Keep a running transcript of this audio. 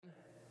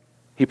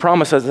He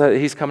promises that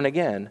he's coming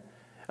again.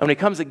 And when he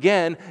comes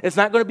again, it's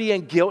not going to be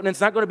in guilt and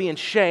it's not going to be in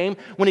shame.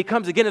 When he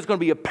comes again, it's going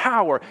to be in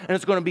power and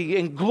it's going to be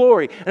in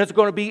glory and it's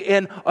going to be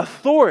in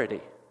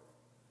authority.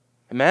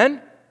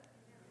 Amen?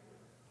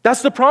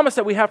 That's the promise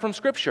that we have from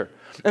Scripture.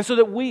 And so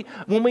that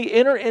when we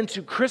enter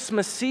into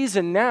Christmas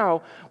season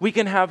now, we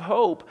can have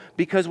hope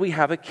because we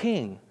have a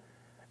king.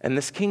 And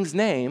this king's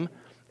name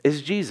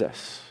is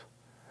Jesus.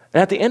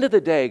 And at the end of the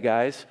day,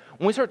 guys,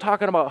 when we start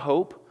talking about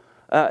hope,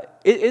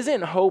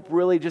 isn't hope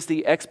really just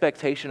the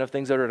expectation of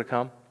things that are to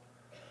come?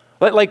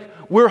 Like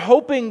we're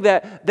hoping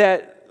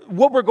that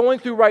what we're going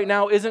through right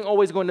now isn't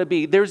always going to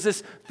be. There's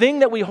this thing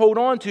that we hold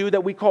on to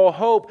that we call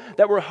hope,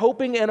 that we're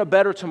hoping in a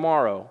better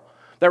tomorrow.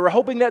 That we're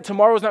hoping that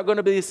tomorrow is not going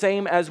to be the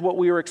same as what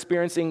we are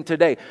experiencing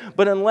today.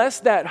 But unless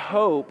that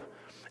hope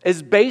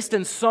is based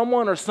in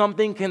someone or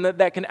something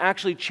that can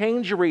actually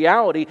change your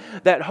reality,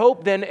 that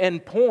hope then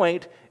end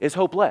point is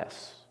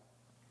hopeless.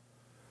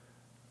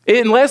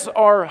 Unless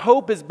our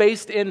hope is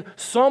based in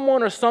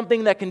someone or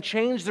something that can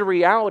change the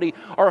reality,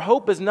 our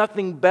hope is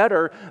nothing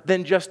better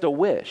than just a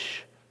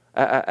wish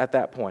at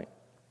that point.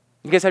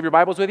 You guys have your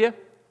Bibles with you?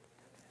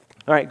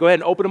 All right, go ahead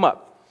and open them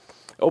up.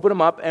 Open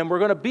them up, and we're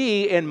going to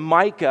be in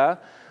Micah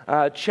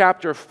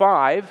chapter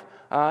 5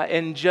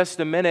 in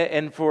just a minute.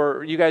 And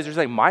for you guys who are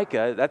saying,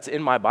 Micah, that's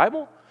in my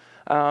Bible?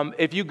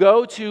 If you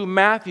go to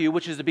Matthew,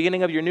 which is the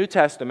beginning of your New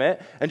Testament,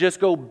 and just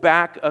go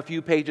back a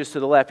few pages to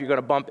the left, you're going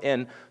to bump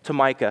into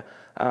Micah.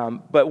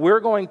 But we're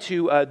going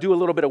to do a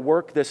little bit of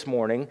work this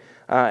morning.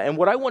 And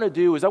what I want to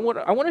do is I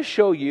want to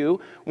show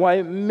you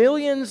why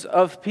millions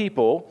of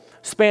people,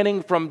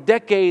 spanning from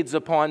decades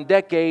upon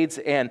decades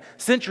and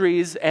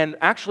centuries and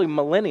actually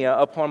millennia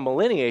upon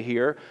millennia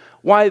here,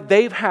 why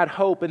they've had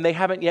hope and they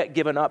haven't yet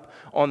given up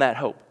on that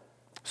hope.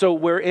 So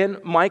we're in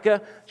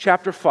Micah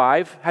chapter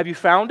 5. Have you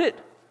found it?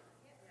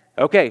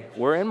 Okay,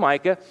 we're in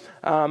Micah.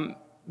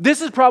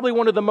 This is probably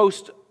one of the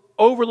most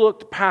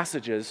overlooked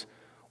passages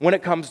when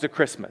it comes to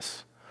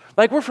Christmas.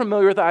 Like we're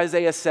familiar with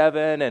Isaiah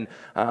 7 and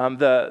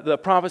the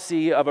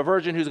prophecy of a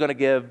virgin who's going to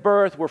give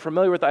birth. We're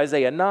familiar with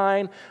Isaiah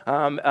 9.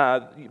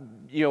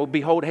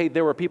 Behold, hey,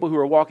 there were people who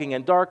were walking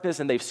in darkness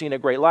and they've seen a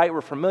great light.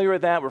 We're familiar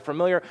with that. We're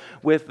familiar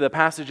with the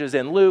passages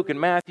in Luke and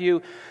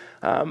Matthew.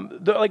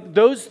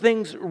 Those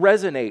things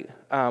resonate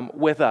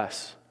with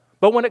us.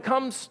 But when it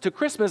comes to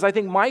Christmas, I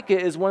think Micah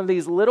is one of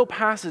these little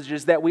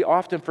passages that we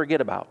often forget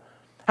about.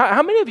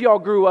 How many of y'all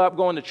grew up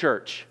going to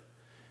church?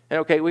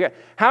 Okay,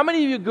 how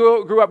many of you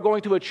grew up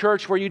going to a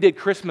church where you did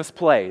Christmas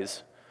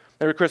plays?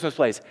 There were Christmas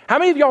plays. How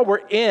many of y'all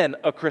were in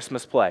a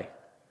Christmas play?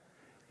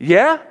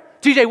 Yeah?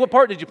 TJ, what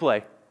part did you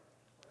play?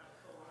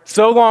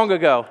 So long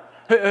ago.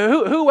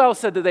 Who else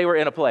said that they were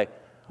in a play?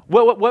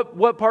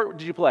 What part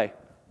did you play?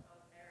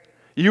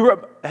 You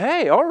were,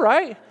 hey, all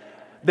right.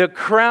 The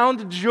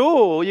crowned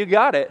jewel, you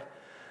got it.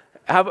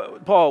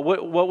 Paul,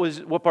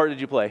 what part did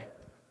you play?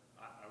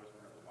 I was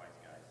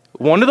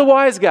one of the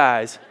wise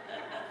guys.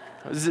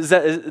 Does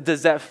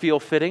that feel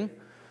fitting?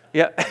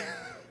 Yeah.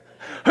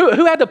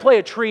 Who had to play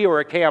a tree or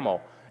a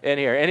camel in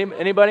here?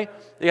 Anybody?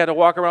 You had to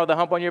walk around with a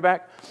hump on your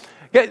back?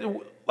 Yeah,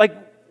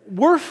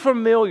 we're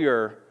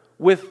familiar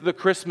with the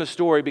Christmas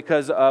story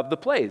because of the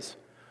plays.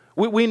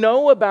 We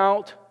know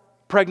about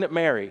pregnant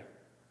Mary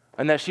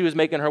and that she was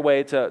making her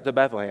way to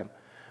Bethlehem.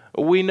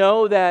 We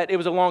know that it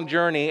was a long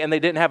journey and they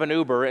didn't have an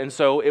Uber, and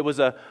so it was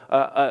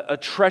a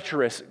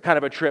treacherous kind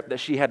of a trip that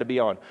she had to be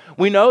on.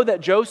 We know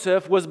that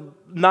Joseph was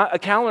not a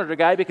calendar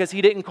guy because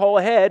he didn't call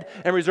ahead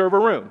and reserve a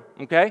room,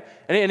 okay?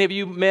 Any of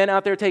you men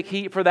out there take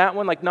heat for that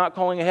one, like not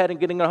calling ahead and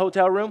getting a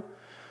hotel room?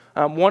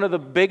 One of the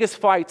biggest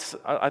fights,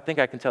 I think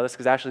I can tell this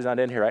because Ashley's not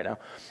in here right now.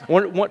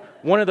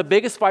 One of the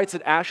biggest fights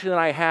that Ashley and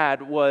I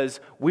had was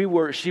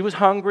she was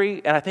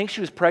hungry and I think she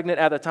was pregnant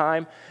at the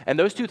time, and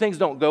those two things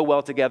don't go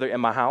well together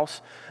in my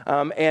house.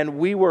 And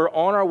we were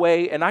on our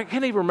way, and I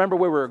can't even remember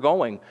where we were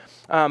going,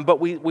 but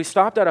we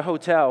stopped at a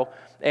hotel.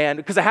 And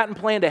because I hadn't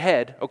planned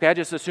ahead, okay, I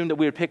just assumed that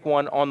we would pick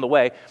one on the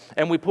way.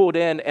 And we pulled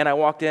in, and I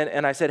walked in,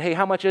 and I said, hey,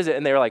 how much is it?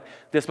 And they were like,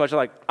 this much. I'm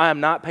like,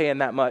 I'm not paying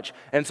that much.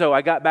 And so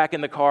I got back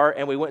in the car,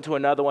 and we went to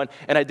another one,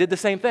 and I did the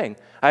same thing.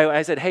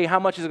 I said, hey, how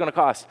much is it going to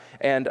cost?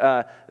 And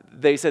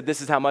they said,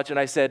 this is how much. And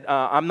I said,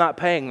 I'm not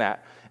paying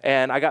that.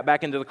 And I got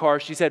back into the car.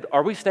 She said,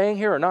 are we staying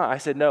here or not? I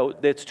said, no,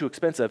 it's too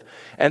expensive.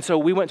 And so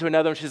we went to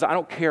another one. She said, I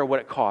don't care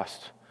what it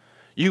costs.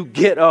 You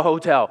get a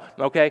hotel,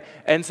 okay?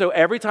 And so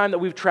every time that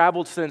we've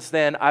traveled since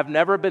then, I've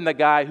never been the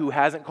guy who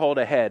hasn't called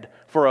ahead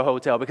for a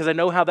hotel because I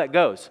know how that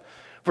goes.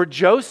 For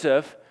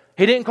Joseph,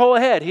 he didn't call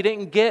ahead. He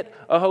didn't get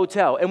a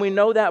hotel. And we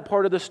know that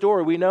part of the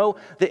story. We know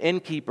the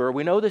innkeeper.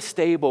 We know the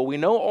stable. We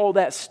know all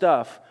that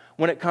stuff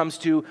when it comes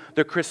to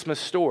the Christmas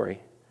story.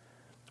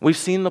 We've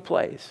seen the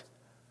plays.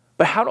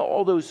 But how do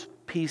all those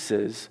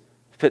pieces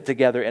fit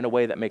together in a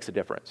way that makes a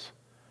difference?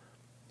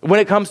 When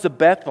it comes to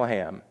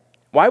Bethlehem,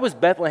 why was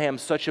Bethlehem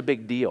such a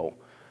big deal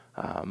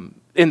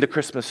in the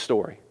Christmas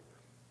story?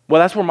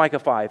 Well, that's where Micah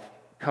 5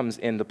 comes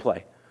into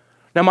play.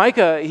 Now,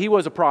 Micah, he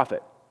was a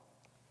prophet.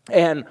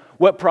 And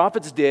what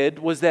prophets did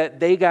was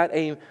that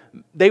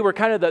they were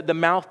kind of the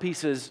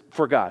mouthpieces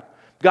for God.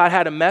 God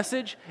had a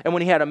message, and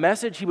when he had a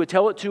message, he would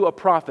tell it to a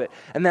prophet.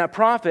 And that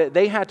prophet,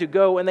 they had to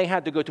go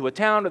to a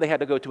town, or they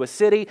had to go to a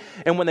city.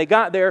 And when they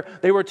got there,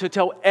 they were to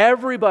tell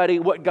everybody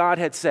what God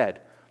had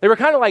said. They were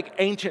kind of like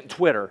ancient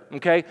Twitter,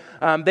 okay?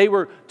 They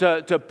were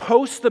to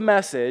post the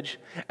message,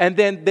 and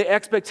then the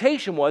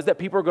expectation was that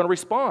people were going to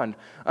respond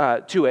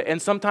to it.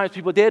 And sometimes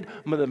people did,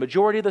 but the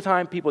majority of the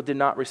time, people did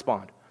not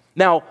respond.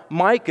 Now,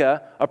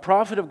 Micah, a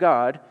prophet of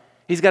God,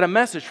 he's got a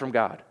message from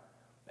God.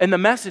 And the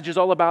message is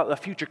all about a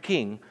future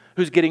king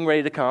who's getting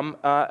ready to come,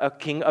 a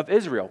king of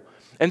Israel.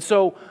 And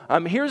so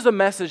here's the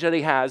message that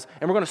he has,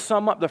 and we're going to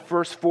sum up the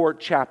first 4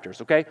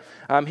 chapters, okay?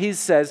 He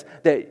says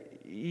that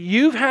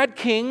you've had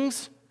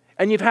kings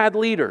and you've had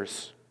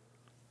leaders.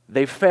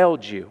 They've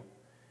failed you.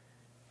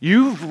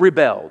 You've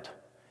rebelled,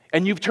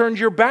 and you've turned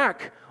your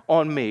back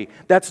on me.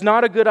 That's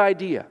not a good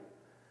idea.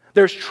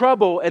 There's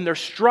trouble and there's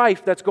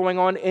strife that's going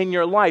on in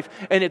your life,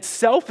 and it's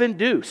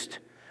self-induced.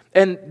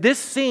 And this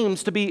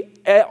seems to be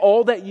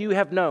all that you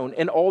have known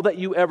and all that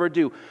you ever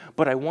do.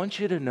 But I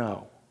want you to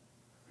know,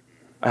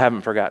 I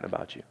haven't forgotten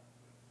about you.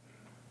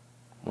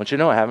 I want you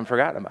to know I haven't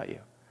forgotten about you.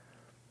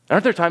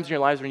 Aren't there times in your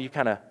lives when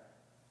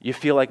you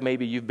feel like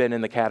maybe you've been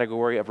in the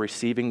category of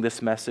receiving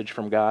this message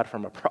from God,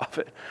 from a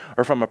prophet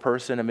or from a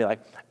person, and be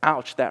like,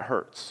 ouch, that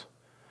hurts.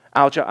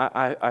 Ouch,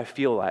 I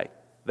feel like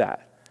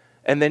that.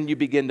 And then you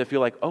begin to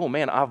feel like, oh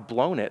man, I've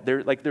blown it.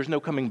 There's no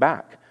coming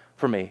back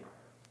for me.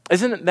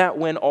 Isn't that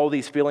when all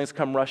these feelings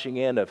come rushing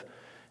in of,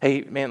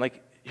 hey, man,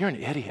 like, you're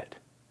an idiot.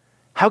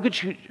 How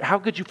could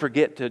you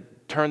forget to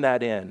turn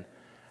that in?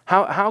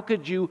 How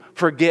could you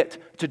forget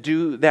to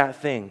do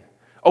that thing?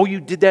 Oh, you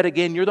did that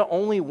again. You're the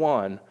only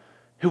one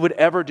who would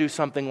ever do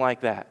something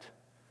like that.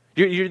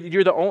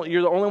 You're the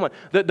only one.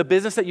 The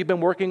business that you've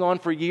been working on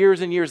for years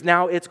and years,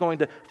 now it's going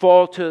to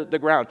fall to the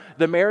ground.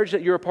 The marriage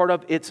that you're a part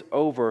of, it's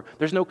over.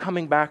 There's no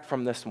coming back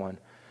from this one.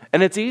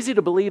 And it's easy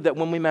to believe that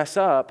when we mess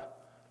up,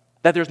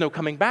 that there's no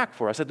coming back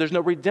for us, that there's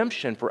no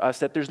redemption for us,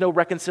 that there's no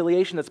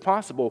reconciliation that's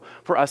possible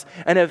for us.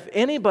 And if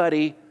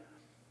anybody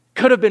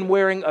could have been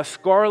wearing a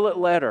scarlet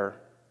letter,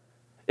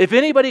 if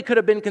anybody could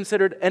have been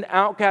considered an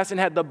outcast and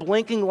had the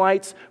blinking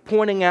lights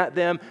pointing at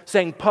them,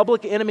 saying,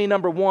 public enemy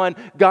number 1,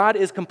 God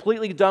is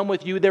completely done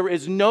with you, there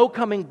is no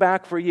coming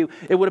back for you,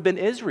 it would have been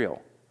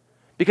Israel.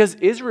 Because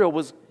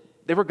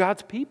they were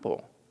God's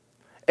people.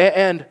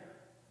 And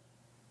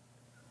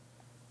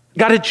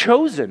God had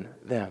chosen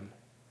them.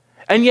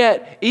 And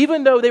yet,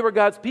 even though they were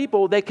God's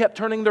people, they kept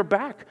turning their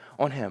back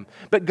on him.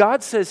 But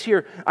God says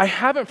here, I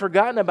haven't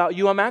forgotten about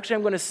you. I'm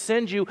going to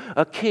send you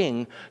a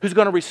king who's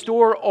going to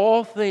restore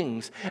all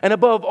things. And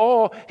above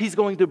all, he's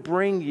going to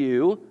bring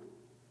you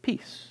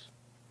peace.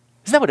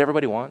 Isn't that what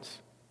everybody wants?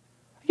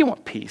 You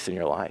want peace in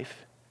your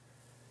life.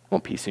 You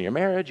want peace in your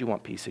marriage. You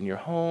want peace in your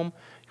home.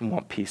 You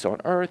want peace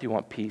on earth. You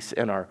want peace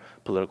in our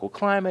political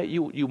climate.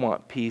 You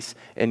want peace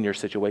in your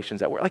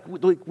situations at work. Like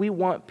we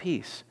want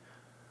peace.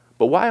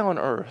 But why on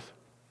earth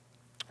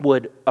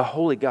would a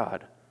holy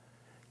God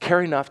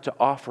care enough to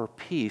offer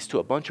peace to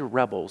a bunch of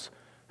rebels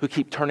who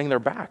keep turning their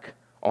back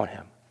on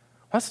him?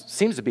 Well, that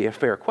seems to be a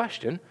fair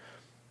question.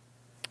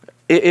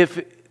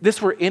 If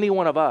this were any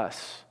one of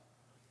us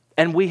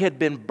and we had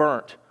been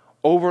burnt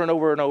over and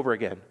over and over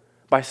again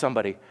by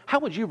somebody, how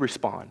would you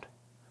respond?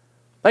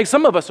 Like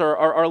some of us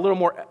are a little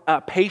more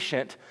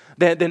patient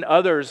than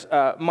others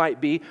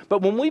might be.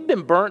 But when we've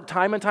been burnt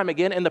time and time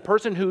again, and the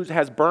person who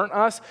has burnt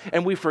us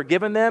and we've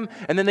forgiven them,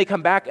 and then they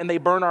come back and they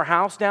burn our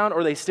house down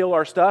or they steal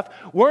our stuff,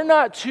 we're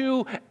not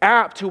too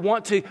apt to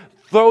want to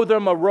throw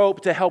them a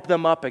rope to help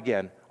them up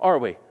again, are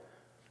we?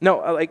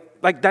 No,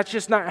 like that's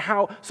just not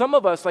how. Some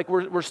of us, like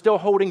we're still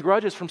holding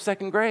grudges from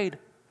second grade.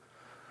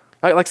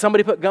 Like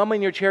somebody put gum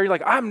in your chair, you're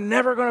like, I'm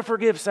never going to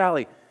forgive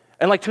Sally.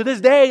 And like to this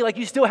day, like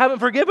you still haven't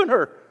forgiven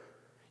her.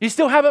 You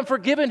still haven't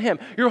forgiven him.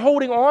 You're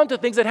holding on to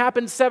things that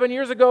happened 7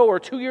 years ago or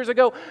 2 years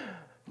ago.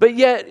 But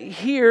yet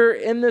here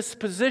in this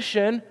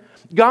position,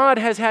 God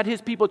has had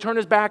his people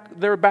turn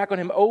their back on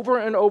him over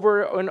and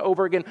over and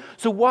over again.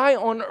 So why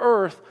on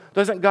earth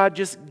doesn't God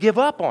just give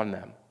up on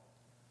them?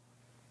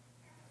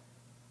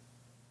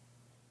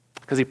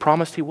 Because he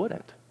promised he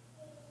wouldn't.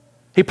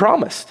 He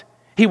promised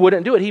he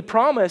wouldn't do it. He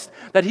promised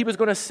that he was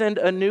going to send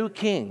a new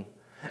king.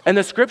 And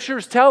the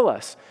scriptures tell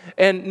us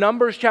in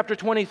Numbers chapter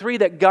 23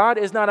 that God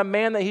is not a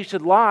man that he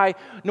should lie,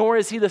 nor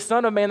is he the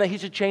son of man that he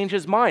should change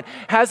his mind.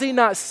 Has he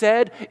not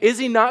said, is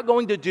he not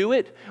going to do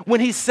it?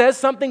 When he says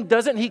something,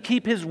 doesn't he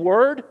keep his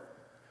word?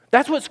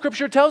 That's what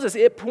scripture tells us.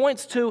 It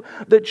points to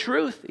the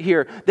truth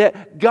here,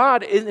 that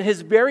God in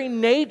his very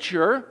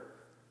nature,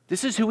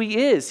 this is who he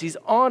is. He's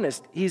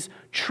honest. He's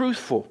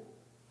truthful.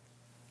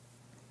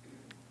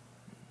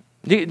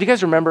 Do you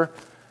guys remember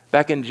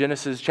back in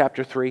Genesis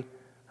chapter 3?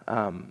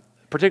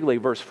 Particularly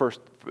verse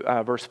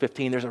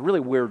 15, there's a really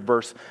weird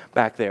verse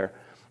back there.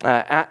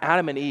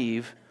 Adam and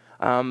Eve,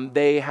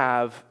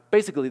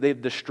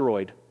 they've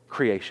destroyed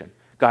creation.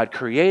 God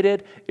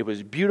created, it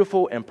was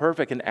beautiful and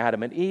perfect, and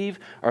Adam and Eve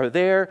are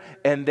there,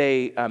 and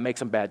they make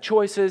some bad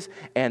choices,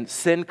 and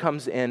sin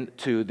comes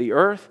into the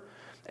earth.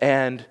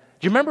 And do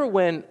you remember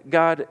when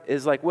God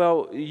is like,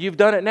 well, you've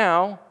done it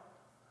now,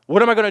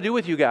 what am I going to do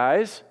with you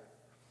guys?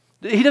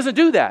 He doesn't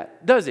do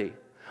that, does he?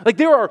 Like,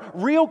 there are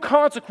real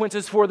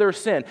consequences for their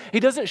sin.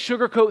 He doesn't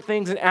sugarcoat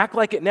things and act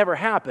like it never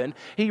happened.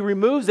 He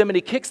removes them and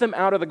he kicks them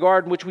out of the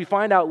garden, which we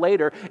find out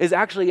later is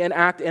actually an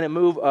act and a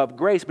move of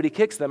grace, but he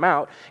kicks them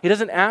out. He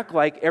doesn't act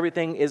like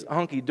everything is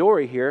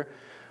hunky-dory here.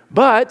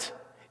 But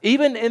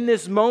even in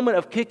this moment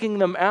of kicking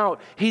them out,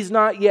 he's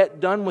not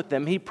yet done with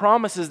them. He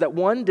promises that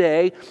one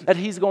day that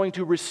he's going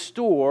to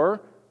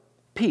restore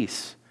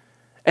peace.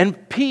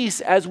 And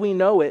peace, as we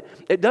know it,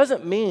 it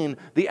doesn't mean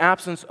the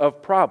absence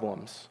of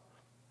problems.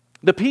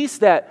 The peace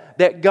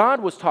that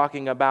God was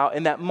talking about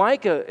and that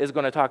Micah is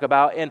going to talk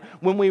about, and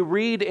when we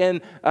read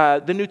in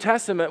the New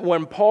Testament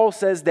when Paul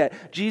says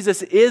that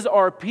Jesus is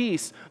our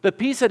peace, the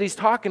peace that he's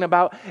talking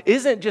about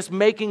isn't just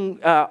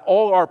making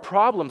all our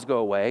problems go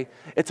away.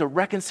 It's a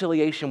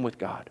reconciliation with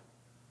God.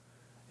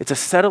 It's a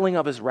settling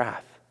of his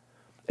wrath.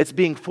 It's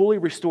being fully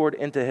restored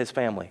into his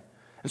family.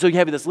 And so you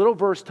have this little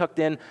verse tucked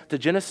in to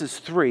Genesis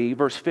 3,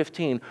 verse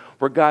 15,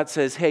 where God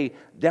says, hey,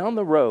 down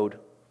the road,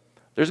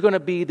 there's going to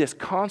be this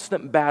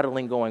constant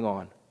battling going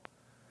on.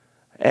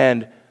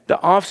 And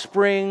the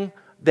offspring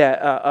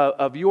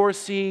of your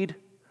seed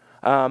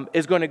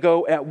is going to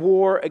go at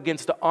war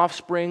against the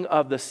offspring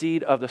of the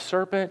seed of the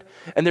serpent.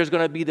 And there's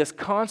going to be this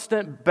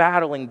constant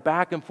battling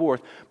back and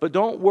forth. But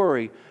don't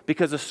worry,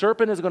 because the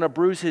serpent is going to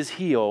bruise his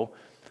heel.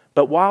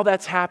 But while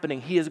that's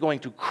happening, he is going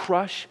to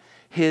crush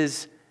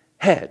his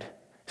head.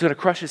 He's going to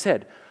crush his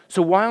head.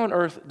 So why on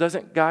earth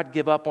doesn't God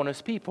give up on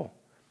his people?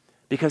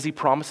 Because he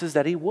promises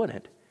that he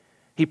wouldn't.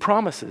 He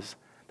promises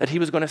that he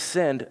was going to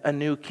send a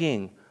new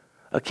king,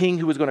 a king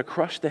who was going to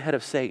crush the head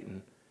of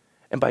Satan.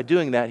 And by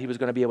doing that, he was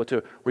going to be able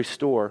to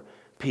restore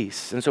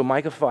peace. And so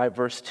Micah 5,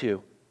 verse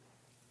 2.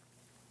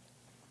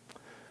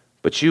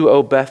 But you,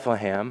 O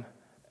Bethlehem,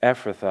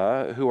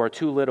 Ephrathah, who are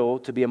too little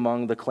to be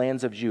among the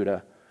clans of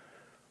Judah,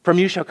 from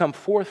you shall come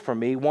forth from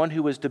me one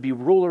who is to be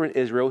ruler in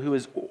Israel,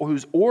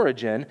 whose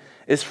origin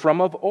is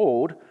from of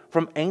old,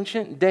 from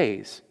ancient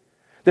days.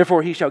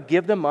 Therefore he shall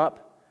give them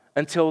up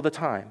until the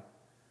time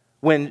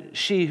when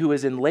she who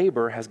is in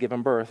labor has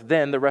given birth.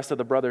 Then the rest of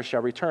the brothers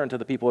shall return to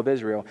the people of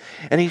Israel.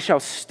 And he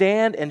shall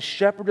stand and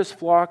shepherd his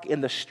flock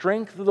in the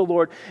strength of the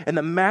Lord and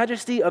the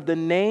majesty of the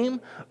name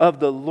of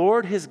the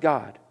Lord his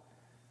God.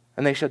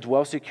 And they shall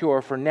dwell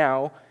secure, for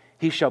now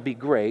he shall be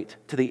great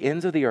to the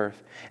ends of the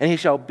earth, and he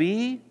shall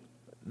be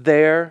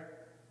their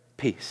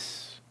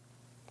peace.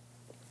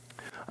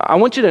 I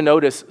want you to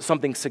notice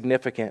something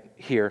significant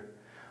here.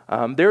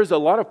 There's a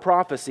lot of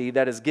prophecy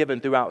that is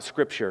given throughout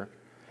Scripture.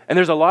 And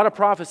there's a lot of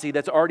prophecy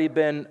that's already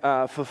been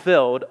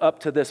fulfilled up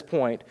to this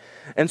point.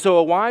 And so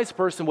a wise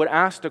person would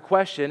ask the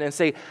question and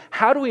say,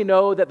 how do we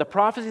know that the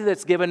prophecy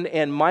that's given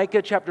in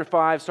Micah chapter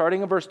 5,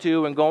 starting in verse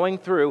 2 and going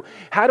through,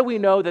 how do we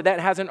know that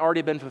that hasn't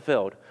already been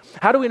fulfilled?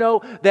 How do we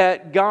know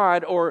that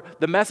God, or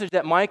the message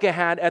that Micah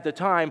had at the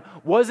time,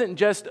 wasn't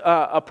just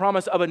a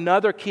promise of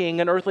another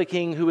king, an earthly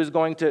king who is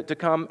going to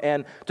come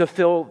and to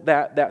fill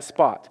that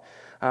spot?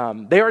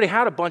 They already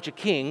had a bunch of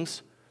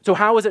kings. So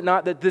how is it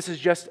not that this is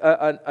just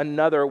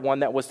another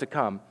one that was to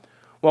come?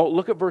 Well,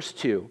 look at verse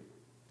 2.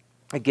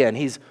 Again,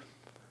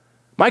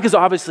 Micah's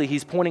obviously,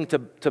 he's pointing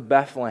to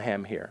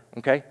Bethlehem here,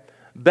 okay?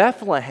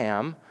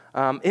 Bethlehem,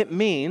 it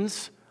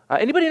means,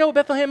 anybody know what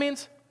Bethlehem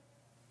means?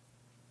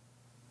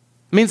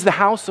 It means the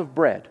house of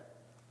bread.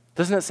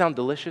 Doesn't that sound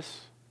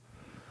delicious?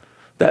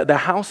 The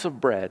house of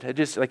bread. It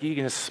just, like, you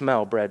can just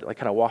smell bread, like,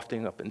 kind of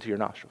wafting up into your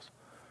nostrils.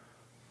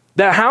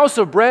 The house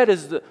of bread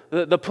is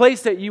the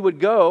place that you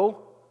would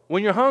go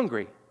when you're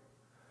hungry.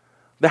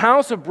 The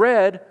house of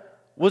bread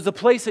was the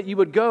place that you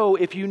would go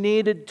if you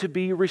needed to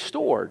be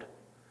restored.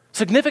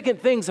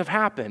 Significant things have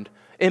happened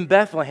in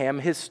Bethlehem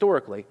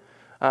historically.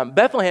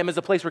 Bethlehem is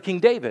the place where King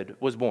David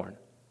was born.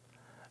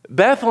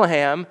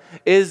 Bethlehem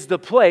is the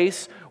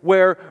place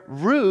where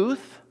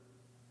Ruth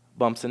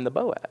bumps into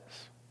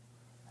Boaz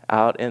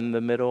out in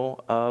the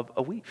middle of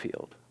a wheat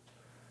field.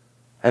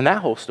 And that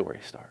whole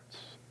story starts.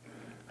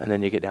 And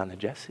then you get down to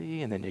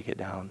Jesse, and then you get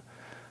down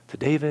to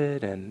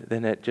David, and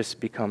then it just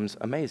becomes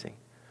amazing.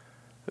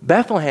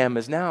 Bethlehem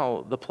is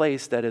now the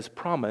place that is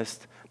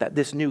promised that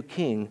this new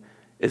king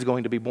is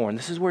going to be born.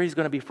 This is where he's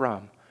going to be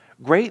from.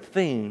 Great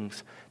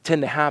things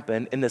tend to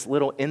happen in this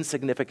little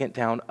insignificant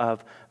town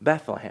of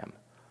Bethlehem.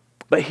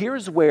 But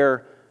here's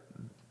where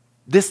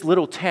this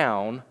little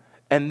town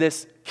and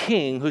this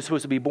king who's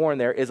supposed to be born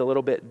there is a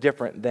little bit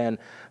different than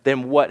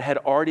what had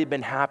already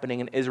been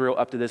happening in Israel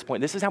up to this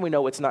point. This is how we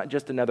know it's not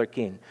just another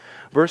king.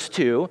 Verse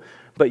 2,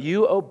 but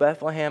you, O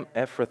Bethlehem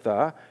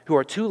Ephrathah, who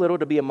are too little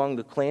to be among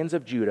the clans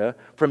of Judah,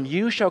 from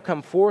you shall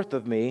come forth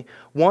of me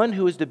one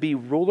who is to be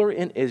ruler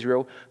in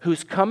Israel,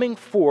 whose coming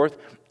forth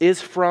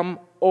is from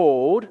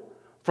old,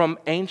 from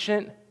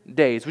ancient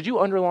days. Would you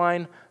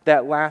underline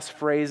that last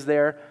phrase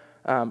there?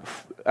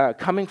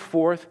 Coming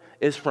forth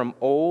is from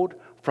old,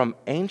 from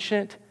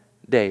ancient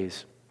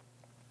days.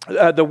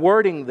 The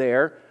wording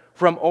there,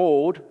 from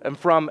old and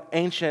from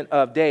ancient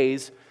of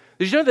days,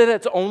 did you know that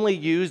that's only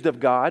used of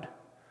God?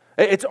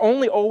 It's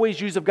only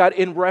always used of God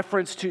in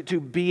reference to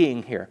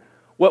being here.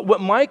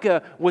 What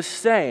Micah was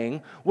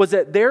saying was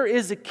that there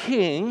is a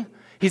king.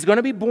 He's going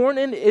to be born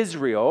in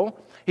Israel.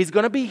 He's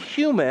going to be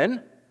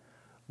human.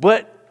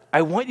 But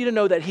I want you to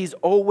know that he's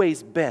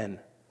always been.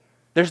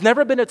 There's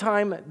never been a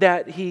time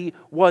that he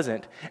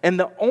wasn't. And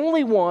the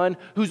only one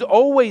who's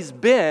always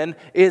been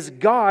is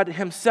God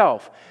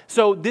himself.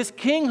 So this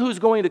king who's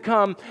going to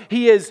come,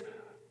 he is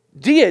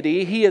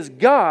deity, he is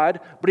God,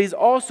 but he's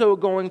also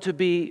going to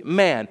be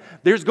man.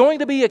 There's going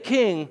to be a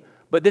king,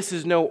 but this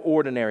is no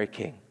ordinary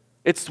king.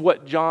 It's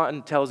what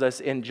John tells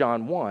us in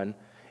John 1.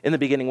 In the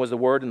beginning was the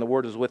Word, and the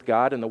Word was with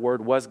God, and the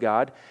Word was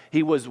God.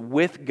 He was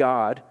with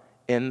God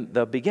in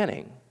the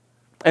beginning.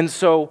 And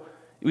so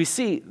we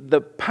see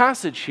the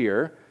passage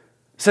here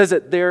says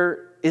that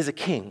there is a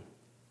king.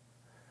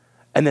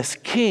 And this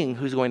king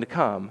who's going to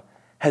come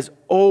has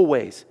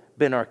always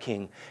been our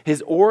king.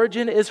 His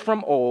origin is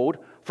from old,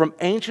 from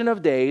ancient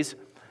of days,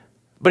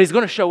 but he's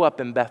going to show up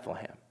in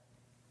Bethlehem.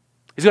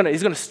 He's going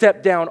to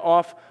step down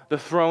off the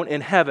throne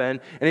in heaven,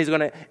 and he's going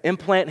to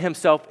implant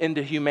himself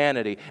into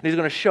humanity. And he's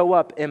going to show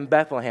up in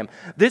Bethlehem.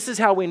 This is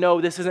how we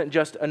know this isn't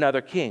just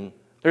another king.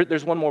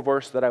 There's one more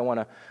verse that I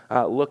want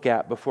to look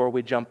at before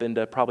we jump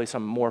into probably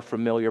some more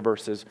familiar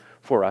verses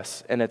for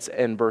us. And it's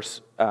in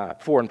verse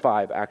 4 and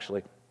 5,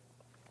 actually.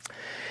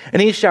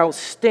 And he shall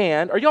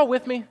stand. Are y'all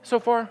with me so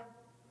far?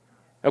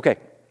 Okay.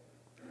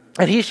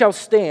 And he shall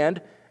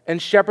stand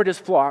and shepherd his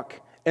flock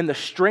in the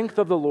strength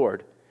of the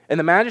Lord, in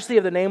the majesty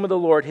of the name of the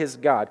Lord his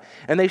God.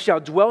 And they shall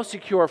dwell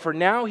secure, for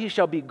now he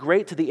shall be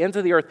great to the ends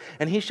of the earth,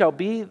 and he shall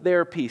be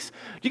their peace.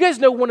 Do you guys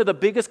know one of the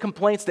biggest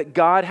complaints that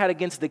God had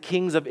against the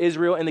kings of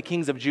Israel and the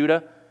kings of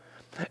Judah?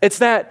 It's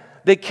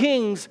that the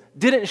kings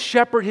didn't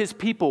shepherd his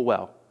people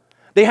well.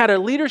 They had a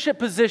leadership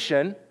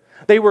position.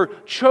 They were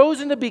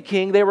chosen to be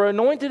king. They were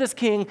anointed as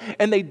king,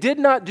 and they did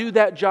not do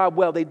that job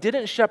well. They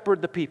didn't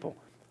shepherd the people.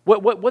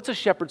 What's a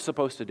shepherd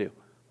supposed to do?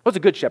 What's a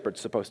good shepherd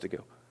supposed to do?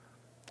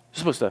 You're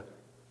supposed to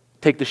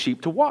take the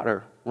sheep to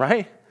water,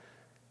 right?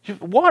 You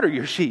water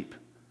your sheep.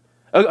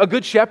 A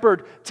good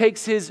shepherd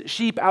takes his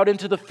sheep out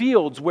into the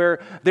fields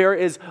where there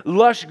is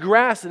lush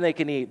grass and they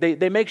can eat.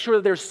 They make sure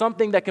that there's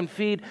something that can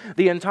feed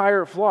the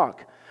entire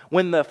flock.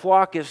 When the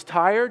flock is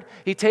tired,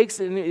 he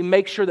takes and he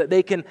makes sure that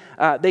they can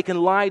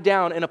lie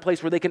down in a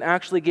place where they can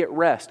actually get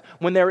rest.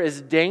 When there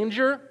is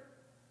danger,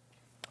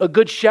 a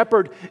good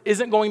shepherd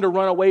isn't going to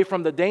run away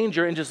from the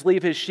danger and just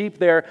leave his sheep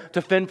there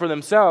to fend for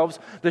themselves.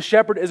 The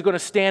shepherd is going to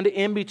stand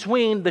in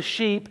between the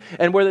sheep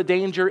and where the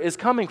danger is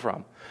coming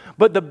from.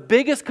 But the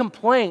biggest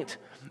complaint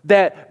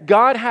that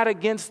God had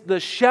against the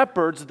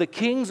shepherds, the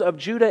kings of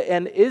Judah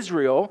and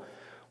Israel,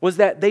 was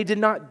that they did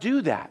not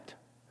do that.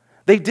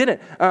 They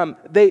didn't.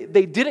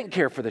 They didn't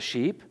care for the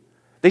sheep.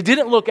 They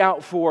didn't look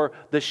out for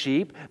the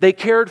sheep. They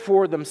cared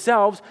for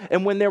themselves.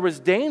 And when there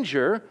was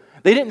danger,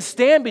 they didn't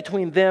stand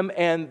between them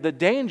and the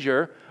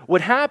danger.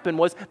 What happened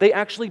was they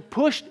actually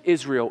pushed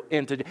Israel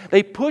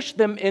they pushed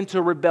them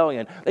into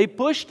rebellion. They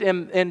pushed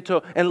them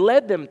into and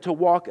led them to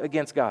walk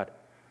against God.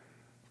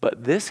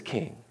 But this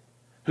king,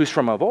 who's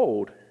from of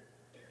old,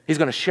 he's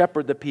going to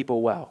shepherd the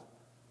people well.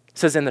 It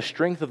says in the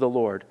strength of the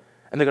Lord,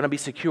 and they're going to be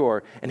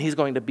secure, and he's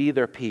going to be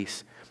their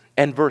peace.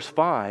 And verse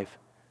 5,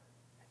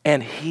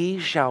 and he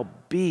shall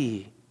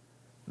be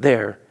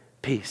their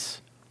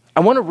peace. I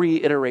want to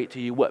reiterate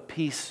to you what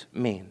peace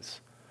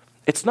means.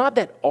 It's not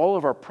that all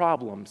of our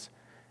problems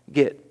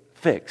get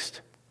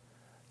fixed.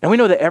 Now we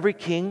know that every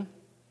king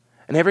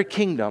and every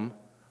kingdom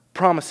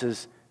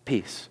promises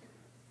peace.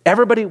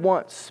 Everybody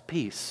wants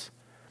peace.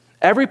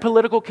 Every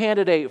political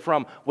candidate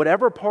from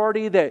whatever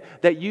party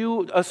that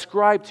you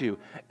ascribe to,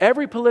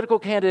 every political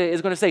candidate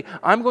is going to say,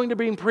 I'm going to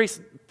bring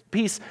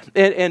peace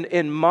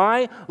in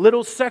my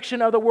little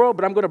section of the world,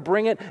 but I'm going to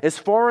bring it as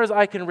far as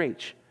I can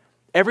reach.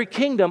 Every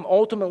kingdom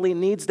ultimately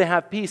needs to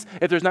have peace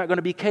if there's not going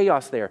to be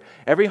chaos there.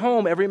 Every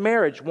home, every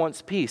marriage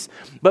wants peace.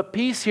 But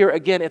peace here,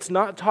 again, it's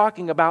not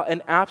talking about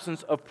an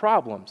absence of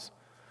problems.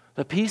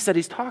 The peace that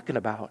he's talking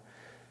about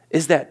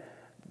is that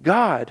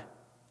God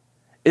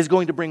is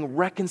going to bring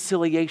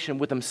reconciliation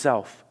with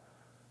himself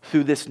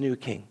through this new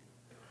king.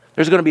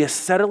 There's going to be a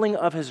settling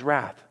of his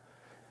wrath.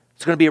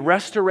 It's going to be a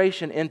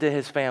restoration into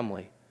his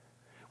family.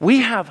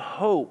 We have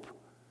hope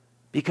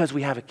because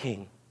we have a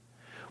king.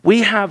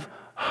 We have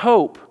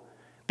hope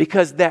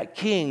because that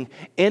king,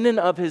 in and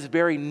of his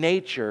very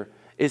nature,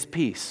 is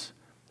peace.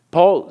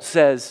 Paul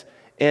says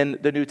in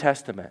the New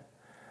Testament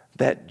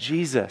that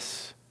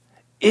Jesus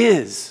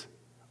is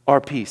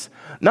our peace.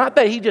 Not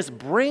that he just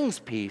brings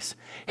peace.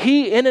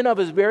 He, in and of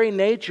his very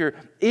nature,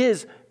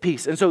 is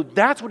peace. And so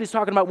that's what he's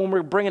talking about when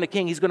we're bringing a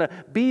king. He's going to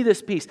be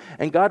this peace.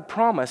 And God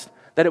promised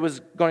that it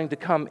was going to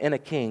come in a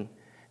king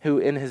who,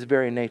 in his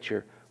very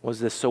nature,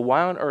 was this. So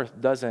why on earth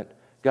doesn't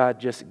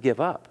God just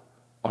give up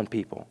on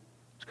people?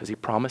 Because he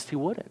promised he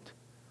wouldn't.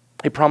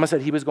 He promised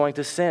that he was going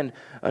to send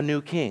a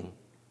new king.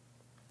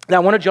 Now, I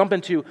want to jump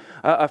into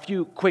a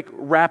few quick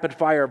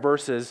rapid-fire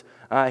verses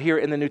here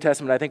in the New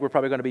Testament I think we're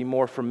probably going to be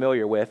more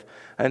familiar with.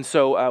 And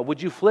so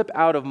would you flip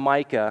out of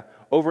Micah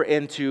over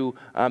into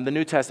the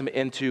New Testament,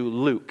 into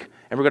Luke.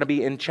 And we're going to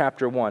be in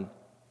chapter 1.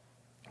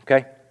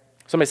 Okay?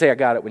 Somebody say, I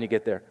got it when you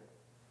get there.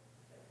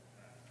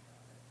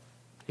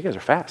 You guys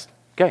are fast.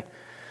 Okay.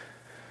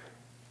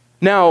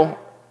 Now,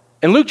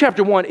 in Luke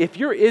chapter 1, if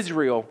you're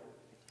Israel,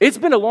 it's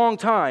been a long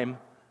time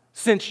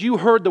since you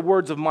heard the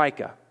words of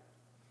Micah.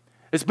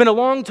 It's been a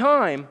long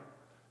time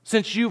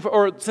since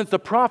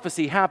the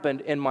prophecy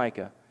happened in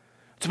Micah.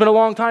 It's been a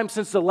long time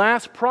since the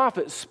last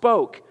prophet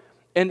spoke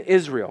in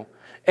Israel.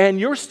 And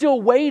you're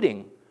still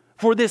waiting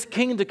for this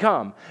king to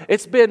come.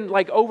 It's been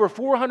like over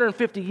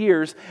 450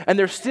 years, and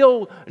there's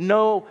still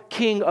no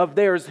king of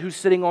theirs who's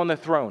sitting on the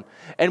throne.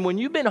 And when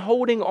you've been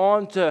holding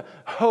on to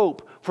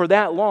hope for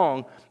that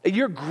long,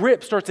 your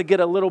grip starts to get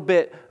a little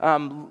bit,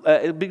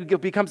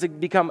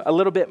 become a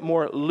little bit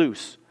more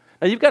loose.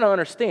 Now you've got to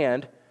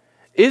understand,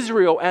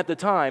 Israel at the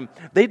time,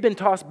 they've been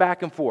tossed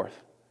back and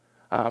forth.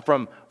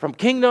 From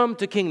kingdom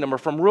to kingdom, or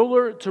from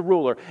ruler to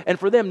ruler. And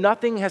for them,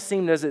 nothing has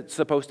seemed as it's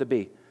supposed to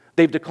be.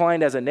 They've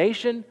declined as a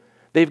nation.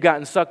 They've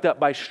gotten sucked up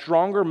by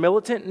stronger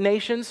militant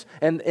nations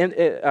and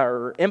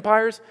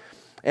empires.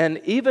 And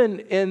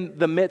even in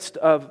the midst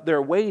of their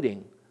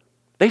waiting,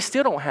 they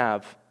still don't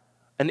have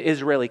an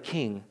Israeli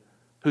king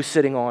who's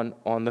sitting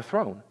on the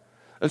throne.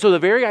 And so the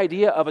very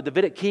idea of a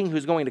Davidic king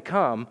who's going to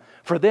come,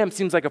 for them,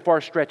 seems like a far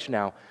stretch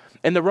now.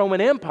 And the Roman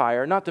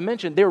Empire, not to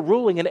mention, they're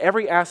ruling in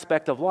every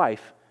aspect of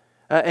life.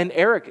 And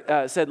Eric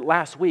said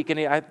last week, and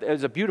it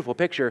was a beautiful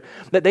picture,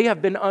 that they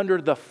have been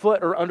under the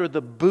foot or under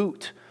the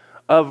boot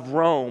of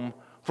Rome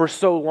for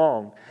so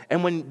long.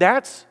 And when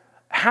that's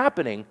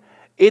happening,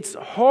 it's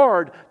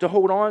hard to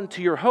hold on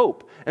to your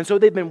hope. And so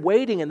they've been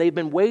waiting, and they've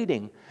been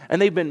waiting,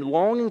 and they've been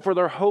longing for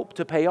their hope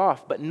to pay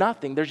off, but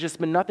nothing. There's just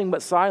been nothing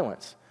but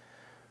silence.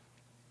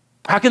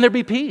 How can there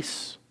be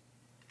peace?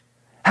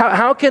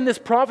 How can this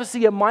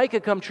prophecy of Micah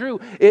come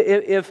true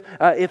if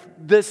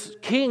this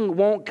king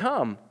won't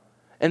come?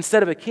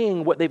 Instead of a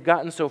king, what they've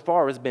gotten so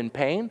far has been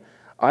pain,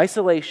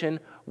 isolation,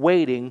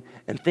 waiting,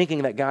 and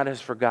thinking that God has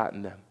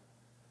forgotten them.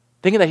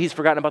 Thinking that he's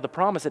forgotten about the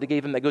promise that he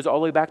gave them that goes all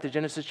the way back to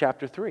Genesis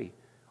chapter 3.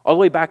 All the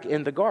way back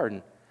in the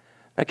garden.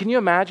 Now, can you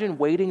imagine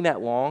waiting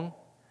that long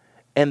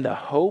and the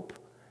hope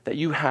that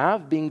you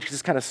have being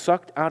just kind of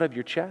sucked out of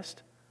your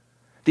chest?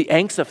 The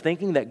angst of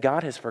thinking that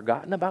God has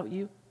forgotten about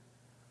you?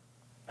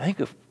 I think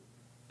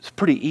it's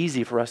pretty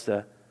easy for us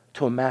to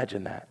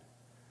imagine that.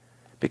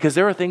 Because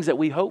there are things that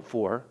we hope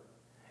for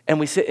and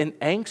we sit in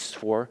angst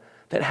for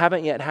that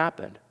haven't yet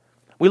happened.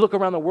 We look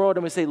around the world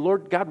and we say,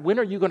 Lord God, when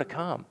are you going to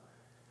come?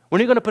 When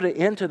are you going to put an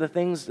end to the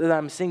things that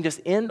I'm seeing? Just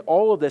end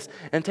all of this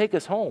and take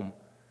us home.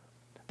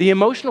 The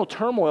emotional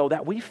turmoil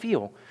that we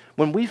feel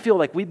when we feel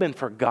like we've been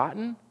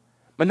forgotten,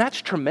 man,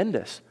 that's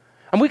tremendous.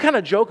 And we kind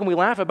of joke and we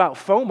laugh about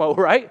FOMO,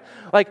 right?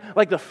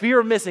 Like the fear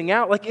of missing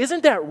out. Like,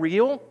 isn't that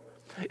real?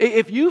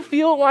 If you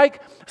feel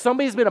like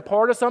somebody's been a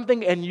part of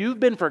something and you've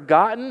been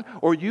forgotten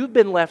or you've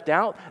been left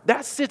out,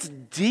 that sits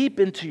deep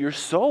into your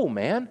soul,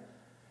 man.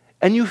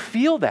 And you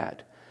feel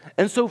that.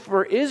 And so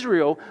for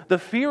Israel, the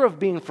fear of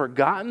being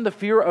forgotten, the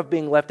fear of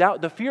being left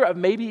out, the fear of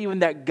maybe even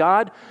that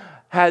God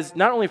has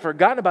not only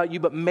forgotten about you,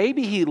 but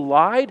maybe he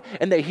lied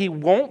and that he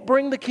won't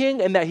bring the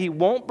king and that he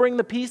won't bring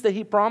the peace that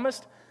he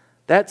promised,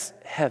 that's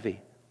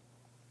heavy.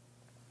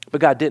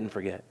 But God didn't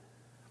forget.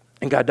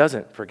 And God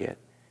doesn't forget.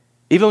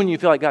 Even when you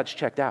feel like God's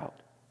checked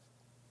out,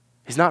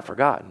 he's not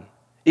forgotten.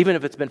 Even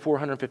if it's been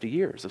 450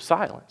 years of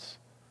silence,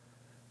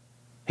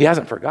 he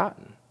hasn't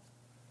forgotten.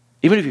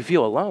 Even if you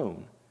feel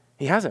alone,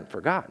 he hasn't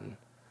forgotten.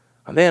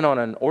 And then on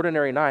an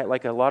ordinary night,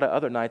 like a lot of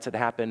other nights that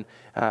happen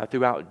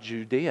throughout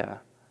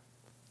Judea,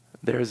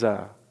 there's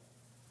a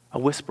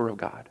whisper of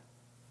God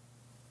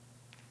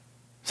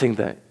saying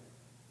that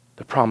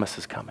the promise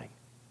is coming.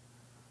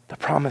 The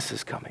promise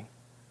is coming.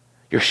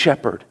 Your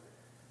shepherd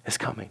is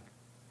coming.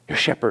 Your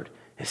shepherd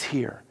is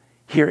here.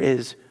 Here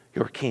is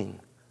your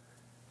king.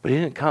 But he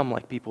didn't come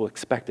like people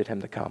expected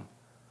him to come.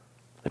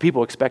 The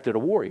people expected a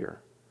warrior.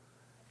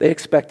 They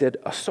expected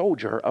a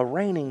soldier, a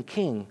reigning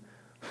king.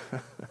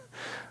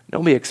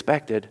 Nobody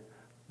expected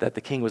that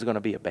the king was going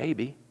to be a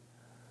baby.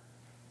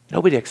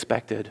 Nobody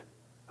expected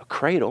a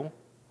cradle.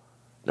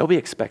 Nobody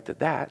expected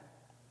that.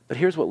 But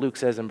here's what Luke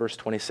says in verse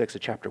 26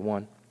 of chapter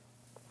 1.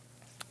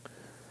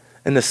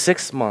 In the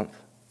 6th month,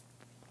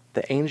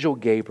 the angel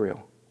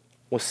Gabriel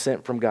was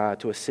sent from God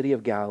to a city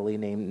of Galilee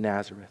named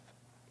Nazareth,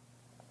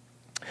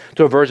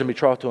 to a virgin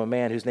betrothed to a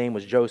man whose name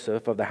was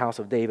Joseph of the house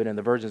of David, and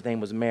the virgin's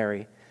name was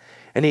Mary.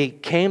 And he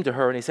came to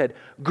her and he said,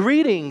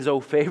 "Greetings, O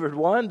favored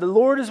one, the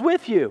Lord is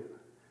with you."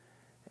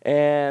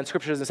 And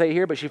Scripture doesn't say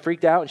here, but she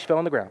freaked out and she fell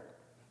on the ground.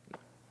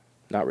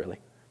 Not really.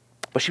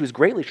 But she was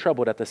greatly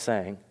troubled at the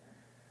saying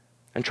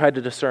and tried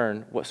to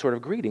discern what sort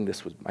of greeting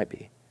this might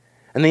be.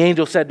 And the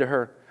angel said to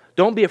her,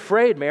 "Don't be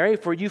afraid, Mary,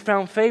 for you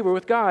found favor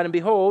with God. And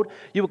behold,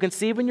 you will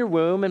conceive in your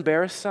womb and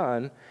bear a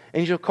son,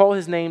 and you shall call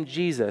his name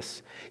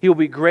Jesus. He will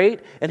be great,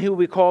 and he will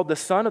be called the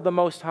Son of the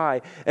Most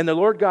High. And the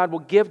Lord God will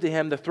give to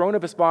him the throne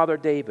of his father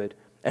David,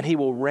 and he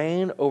will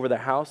reign over the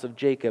house of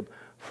Jacob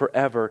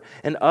forever.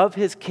 And of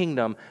his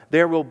kingdom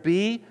there will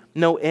be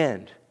no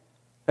end."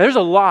 Now, there's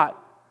a lot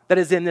that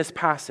is in this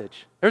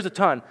passage. There's a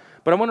ton.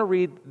 But I want to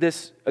read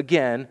this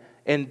again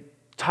and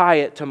tie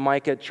it to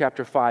Micah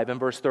chapter 5 and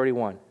verse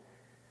 31. It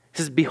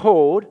says,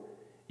 "Behold,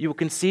 you will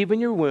conceive in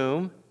your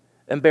womb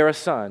and bear a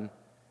son,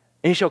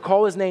 and you shall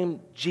call his name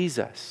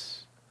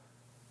Jesus."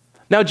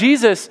 Now,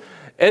 Jesus,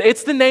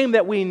 it's the name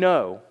that we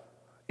know.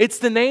 It's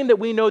the name that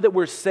we know that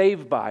we're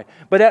saved by.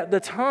 But at the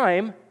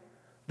time,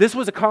 this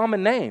was a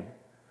common name.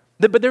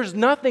 But there's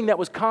nothing that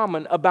was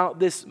common about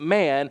this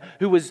man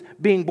who was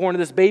being born,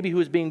 this baby who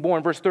was being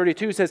born. Verse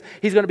 32 says,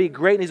 he's going to be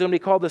great and he's going to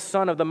be called the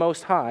Son of the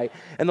Most High.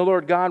 And the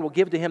Lord God will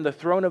give to him the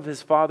throne of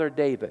his father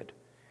David.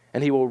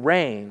 And he will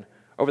reign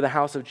over the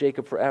house of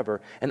Jacob forever.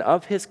 And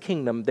of his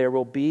kingdom there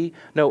will be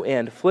no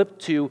end. Flip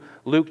to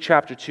Luke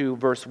chapter 2,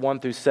 verse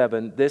 1 through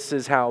 7. This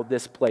is how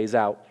this plays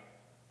out.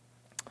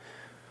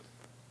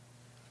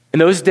 In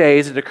those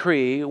days, a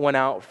decree went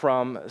out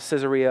from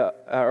Caesarea,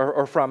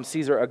 or from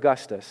Caesar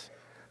Augustus,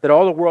 that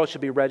all the world should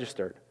be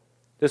registered.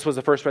 This was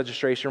the first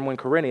registration when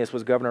Quirinius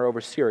was governor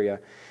over Syria.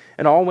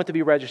 And all went to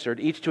be registered,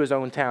 each to his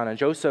own town. And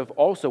Joseph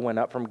also went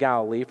up from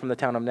Galilee, from the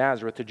town of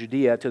Nazareth to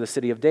Judea, to the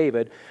city of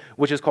David,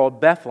 which is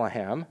called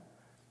Bethlehem,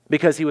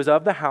 because he was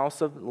of the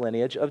house of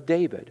lineage of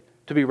David,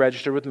 to be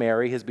registered with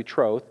Mary, his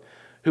betrothed,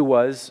 who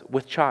was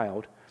with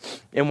child.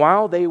 And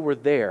while they were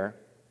there,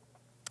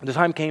 the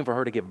time came for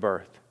her to give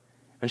birth.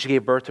 And she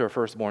gave birth to her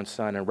firstborn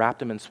son, and wrapped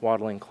him in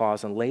swaddling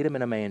cloths, and laid him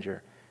in a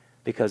manger,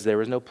 because there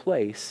was no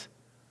place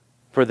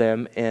for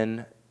them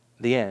in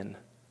the inn.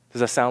 Does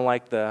that sound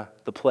like the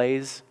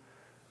plays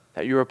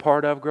that you were a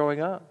part of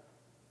growing up?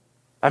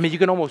 I mean, you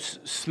can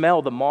almost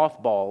smell the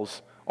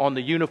mothballs on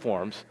the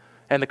uniforms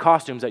and the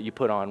costumes that you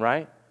put on,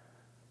 right?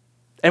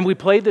 And we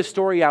played this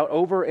story out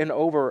over and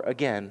over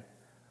again.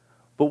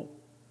 But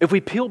if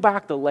we peel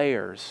back the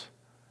layers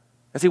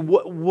and see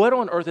what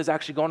on earth is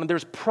actually going on,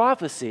 there's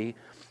prophecy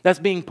that's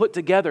being put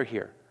together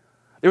here.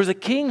 There was a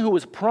king who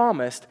was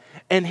promised,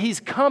 and he's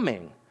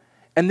coming.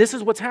 And this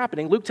is what's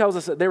happening. Luke tells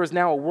us that there is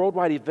now a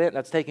worldwide event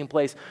that's taking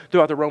place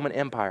throughout the Roman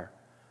Empire.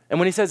 And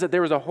when he says that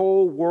there was a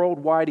whole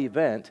worldwide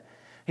event,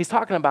 he's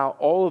talking about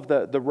all of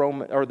the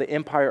Roman, or the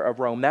Empire of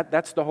Rome.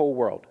 That's the whole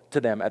world to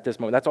them at this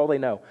moment. That's all they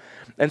know.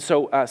 And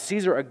so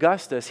Caesar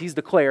Augustus, he's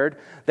declared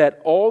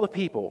that all the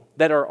people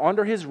that are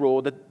under his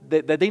rule,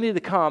 that they need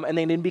to come and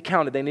they need to be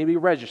counted. They need to be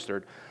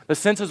registered. The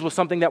census was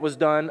something that was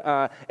done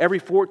every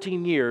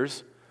 14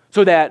 years,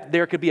 so that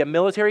there could be a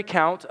military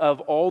count of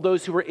all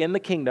those who were in the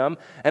kingdom,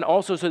 and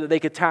also so that they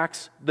could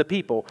tax the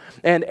people.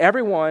 And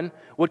everyone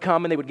would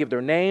come and they would give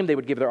their name, they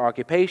would give their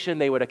occupation,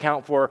 they would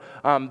account for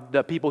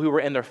the people who were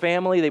in their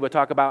family, they would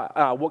talk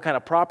about what kind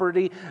of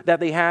property that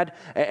they had.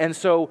 And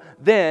so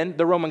then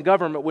the Roman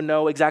government would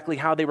know exactly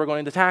how they were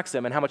going to tax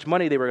them and how much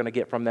money they were going to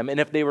get from them, and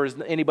if there was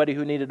anybody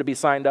who needed to be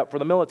signed up for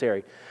the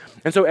military.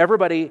 And so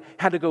everybody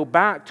had to go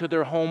back to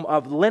their home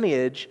of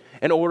lineage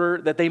in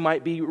order that they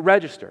might be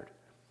registered.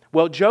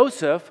 Well,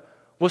 Joseph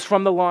was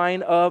from the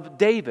line of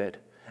David.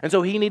 And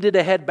so he needed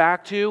to head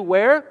back to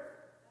where?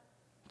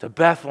 To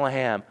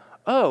Bethlehem.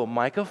 Oh,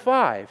 Micah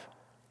 5.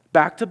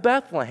 Back to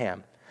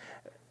Bethlehem.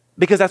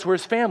 Because that's where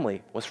his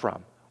family was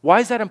from. Why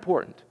is that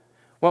important?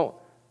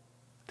 Well,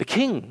 the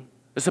king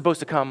is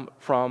supposed to come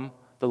from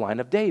the line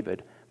of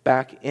David,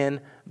 back in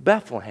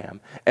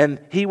Bethlehem. And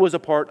he was a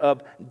part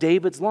of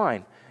David's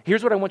line.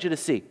 Here's what I want you to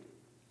see.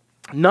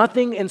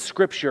 Nothing in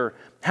Scripture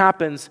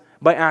happens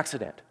by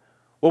accident.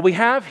 What we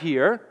have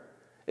here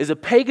is a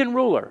pagan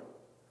ruler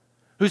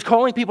who's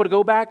calling people to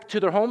go back to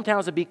their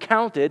hometowns and be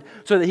counted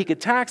so that he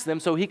could tax them,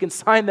 so he can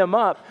sign them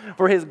up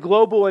for his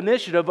global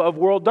initiative of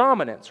world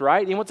dominance,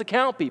 right? He wants to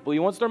count people. He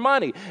wants their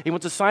money. He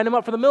wants to sign them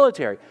up for the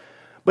military.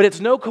 But it's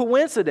no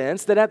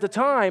coincidence that at the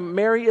time,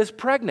 Mary is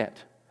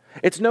pregnant.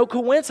 It's no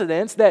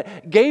coincidence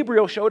that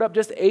Gabriel showed up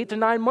just 8 to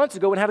 9 months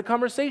ago and had a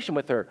conversation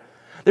with her.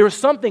 There is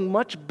something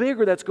much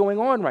bigger that's going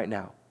on right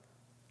now.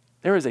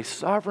 There is a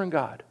sovereign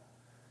God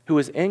who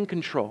is in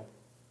control.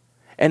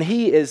 And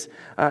he is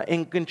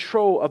in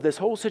control of this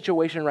whole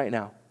situation right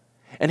now.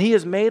 And he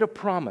has made a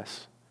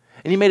promise.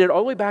 And he made it all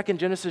the way back in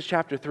Genesis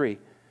chapter 3. And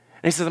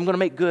he says, I'm going to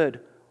make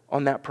good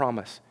on that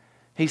promise.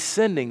 He's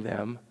sending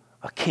them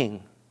a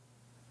king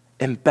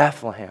in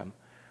Bethlehem,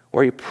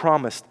 where he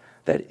promised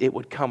that it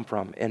would come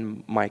from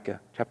in Micah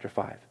chapter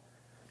 5.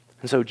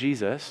 And so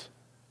Jesus,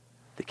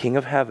 the King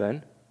of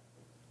heaven,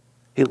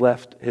 he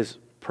left his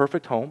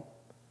perfect home,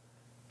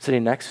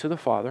 sitting next to the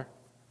Father.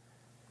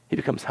 He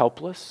becomes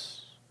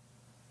helpless.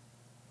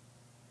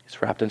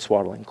 He's wrapped in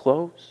swaddling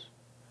clothes.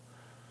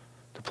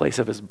 The place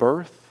of his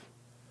birth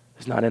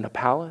is not in a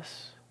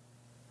palace.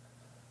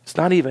 It's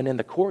not even in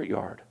the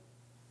courtyard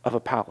of a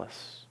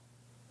palace.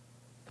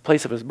 The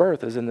place of his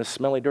birth is in this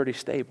smelly, dirty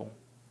stable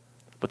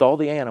with all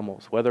the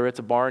animals, whether it's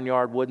a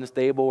barnyard, wooden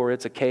stable, or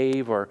it's a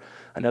cave or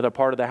another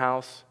part of the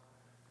house.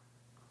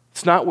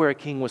 It's not where a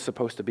king was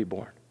supposed to be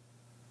born.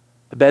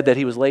 The bed that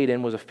he was laid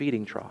in was a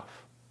feeding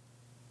trough.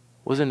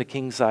 It wasn't a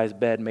king-size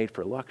bed made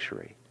for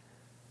luxury.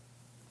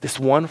 This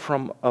one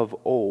from of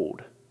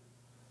old,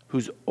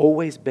 who's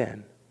always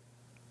been,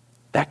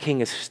 that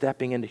king is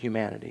stepping into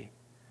humanity.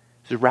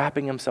 He's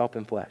wrapping himself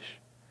in flesh.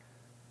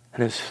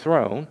 And his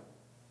throne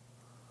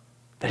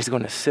that he's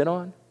going to sit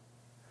on,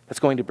 that's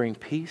going to bring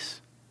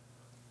peace,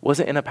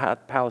 wasn't in a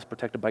palace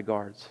protected by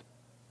guards.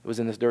 It was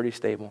in this dirty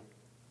stable.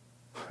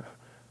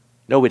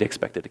 Nobody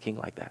expected a king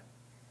like that.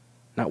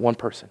 Not one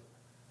person.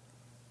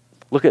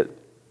 Look at,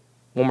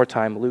 one more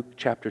time, Luke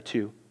chapter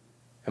 2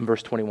 and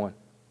verse 21.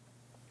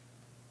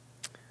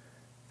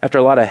 After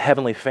a lot of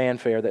heavenly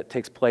fanfare that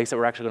takes place that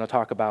we're actually going to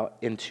talk about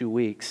in 2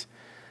 weeks,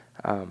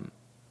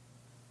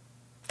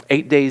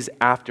 8 days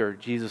after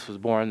Jesus was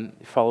born,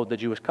 he followed the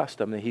Jewish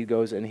custom that he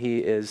goes and he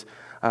is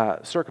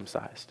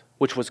circumcised,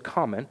 which was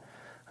common.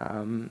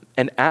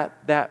 And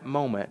at that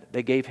moment,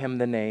 they gave him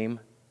the name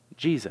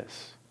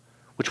Jesus,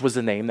 which was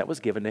the name that was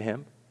given to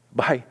him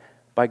by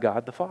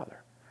God the Father.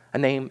 A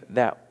name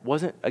that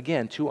wasn't,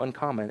 again, too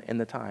uncommon in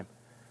the time.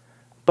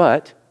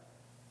 But,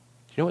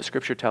 do you know what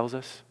Scripture tells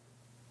us?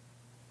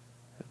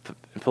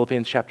 In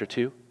Philippians chapter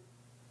 2.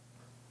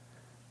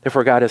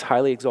 Therefore God has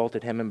highly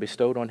exalted him and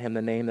bestowed on him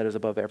the name that is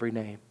above every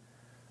name.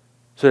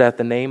 So that at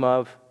the name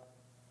of,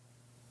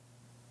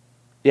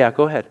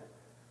 go ahead.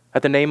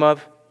 At the name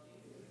of,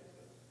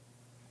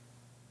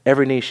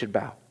 every knee should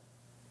bow.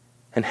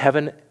 In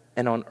heaven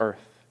and on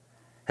earth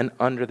and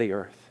under the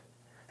earth.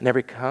 And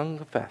every tongue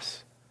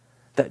confess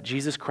that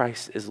Jesus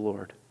Christ is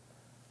Lord,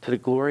 to the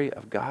glory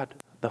of God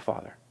the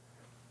Father.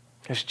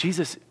 Because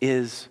Jesus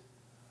is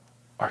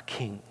our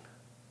King.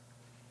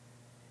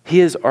 He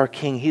is our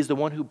King. He's the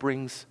one who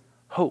brings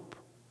hope.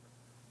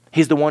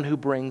 He's the one who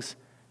brings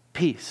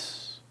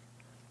peace.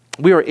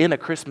 We are in a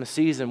Christmas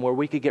season where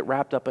we could get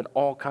wrapped up in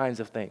all kinds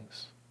of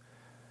things.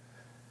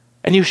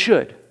 And you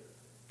should.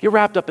 Get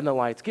wrapped up in the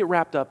lights. Get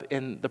wrapped up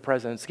in the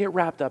presents. Get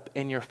wrapped up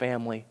in your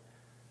family.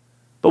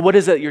 But what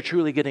is it you're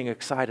truly getting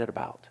excited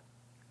about?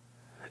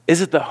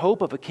 Is it the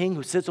hope of a king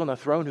who sits on the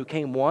throne, who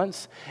came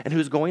once and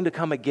who's going to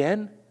come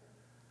again?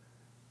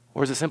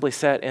 Or is it simply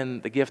set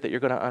in the gift that you're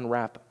going to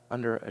unwrap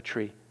under a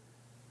tree?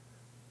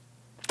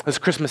 This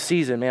Christmas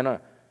season, man,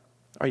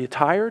 are you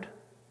tired?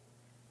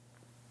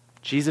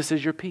 Jesus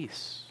is your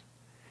peace.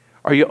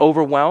 Are you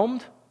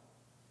overwhelmed?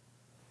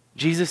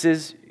 Jesus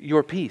is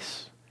your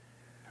peace.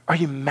 Are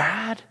you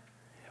mad?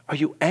 Are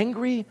you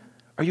angry?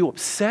 Are you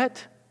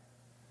upset?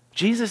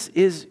 Jesus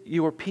is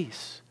your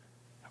peace.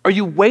 Are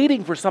you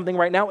waiting for something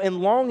right now and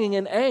longing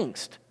and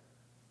angst?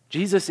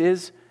 Jesus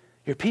is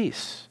your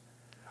peace.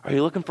 Are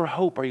you looking for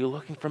hope? Are you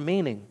looking for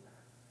meaning?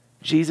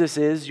 Jesus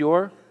is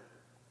your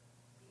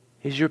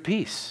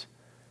peace.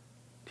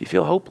 Do you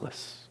feel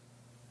hopeless?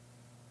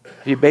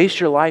 If you base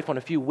your life on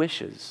a few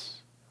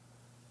wishes,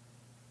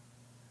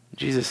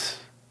 Jesus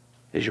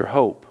is your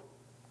hope,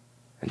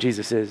 and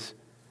Jesus is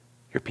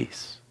your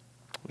peace.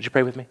 Would you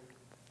pray with me?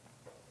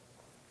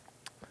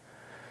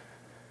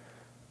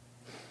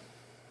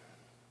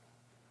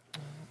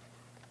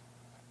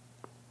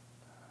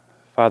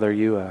 Father,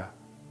 you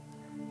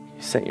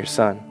sent your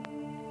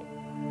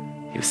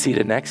Son. He was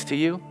seated next to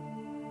you.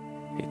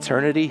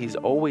 Eternity, he's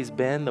always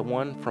been the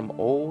one from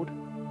old,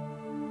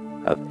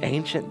 of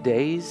ancient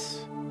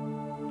days.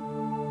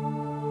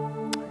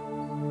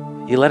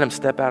 You let him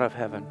step out of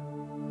heaven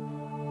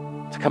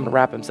to come and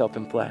wrap himself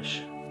in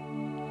flesh.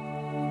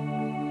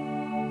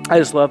 I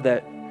just love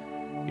that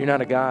you're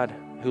not a God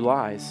who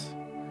lies,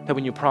 that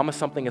when you promise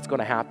something, it's going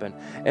to happen,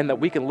 and that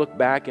we can look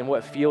back and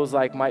what feels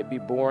like might be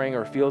boring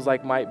or feels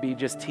like might be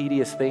just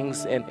tedious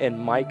things in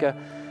Micah,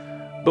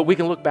 but we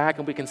can look back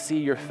and we can see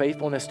your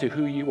faithfulness to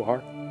who you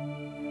are,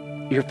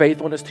 your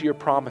faithfulness to your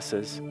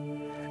promises,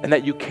 and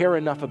that you care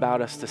enough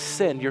about us to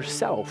send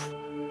yourself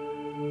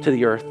to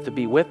the earth to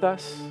be with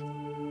us,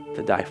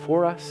 to die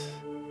for us,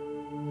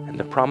 and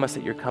to promise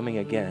that you're coming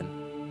again.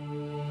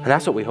 And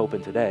that's what we hope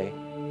in today.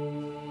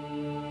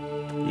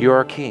 You're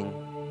our King.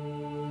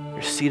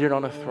 You're seated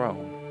on a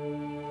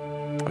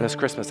throne. And this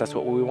Christmas, that's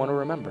what we want to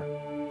remember.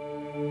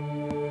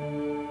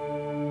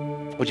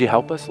 Would you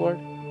help us, Lord?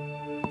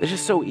 It's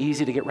just so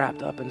easy to get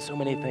wrapped up in so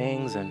many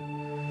things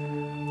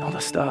and all the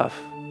stuff.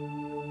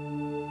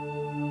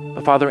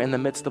 But Father, in the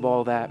midst of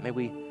all that, may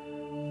we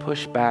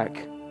push back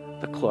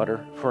the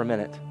clutter for a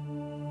minute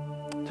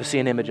to see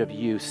an image of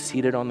you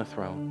seated on the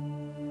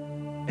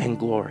throne in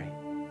glory,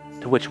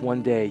 to which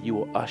one day you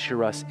will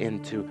usher us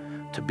into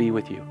to be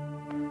with you.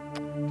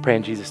 Pray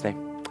in Jesus'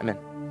 name.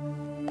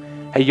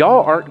 Amen. Hey,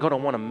 y'all aren't going to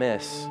want to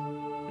miss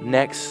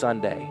next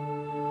Sunday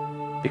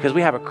because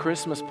we have a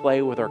Christmas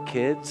play with our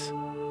kids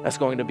that's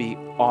going to be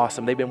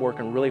awesome. They've been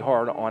working really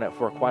hard on it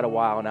for quite a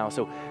while now.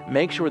 So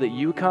make sure that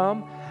you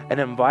come and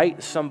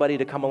invite somebody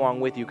to come along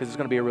with you because it's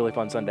going to be a really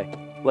fun Sunday.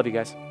 Love you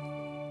guys.